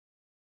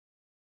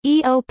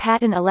E.O.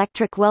 Paton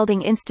Electric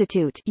Welding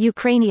Institute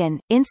Ukrainian,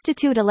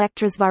 Institut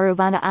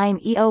Elektrozvaruvana im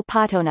E.O.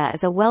 Patona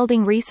is a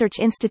welding research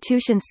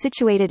institution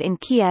situated in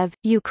Kiev,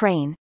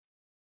 Ukraine.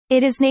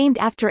 It is named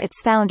after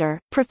its founder,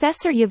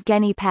 Professor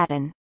Yevgeny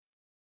Paton.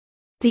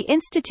 The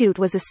institute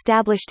was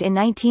established in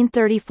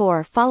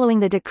 1934 following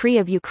the decree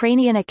of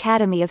Ukrainian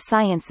Academy of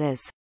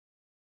Sciences.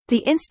 The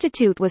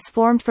institute was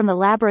formed from the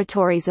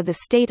laboratories of the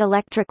State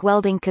Electric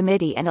Welding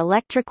Committee and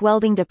Electric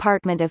Welding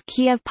Department of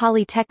Kiev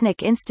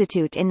Polytechnic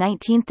Institute in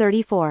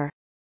 1934.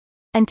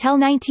 Until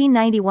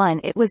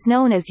 1991 it was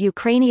known as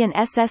Ukrainian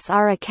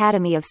SSR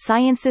Academy of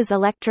Sciences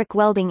Electric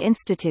Welding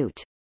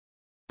Institute.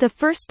 The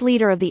first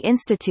leader of the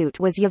institute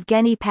was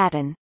Yevgeny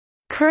Paton.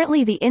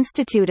 Currently the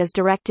institute is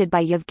directed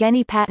by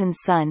Yevgeny Paton's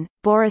son,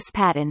 Boris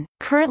Paton.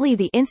 Currently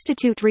the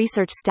institute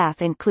research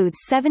staff includes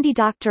 70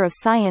 Doctor of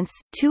Science,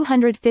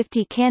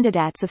 250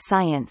 Candidates of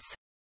Science.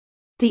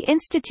 The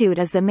institute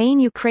is the main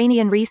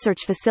Ukrainian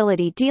research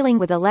facility dealing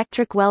with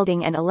electric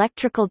welding and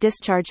electrical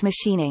discharge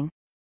machining.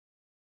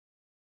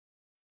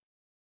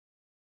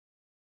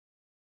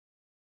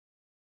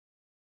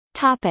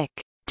 Topic: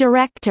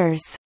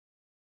 Directors.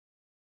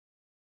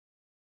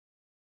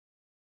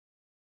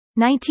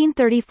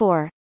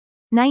 1934.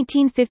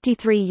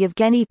 1953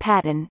 Yevgeny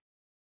Paton.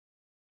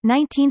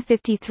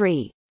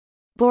 1953.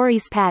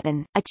 Boris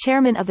Paton, a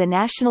chairman of the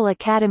National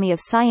Academy of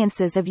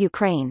Sciences of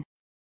Ukraine.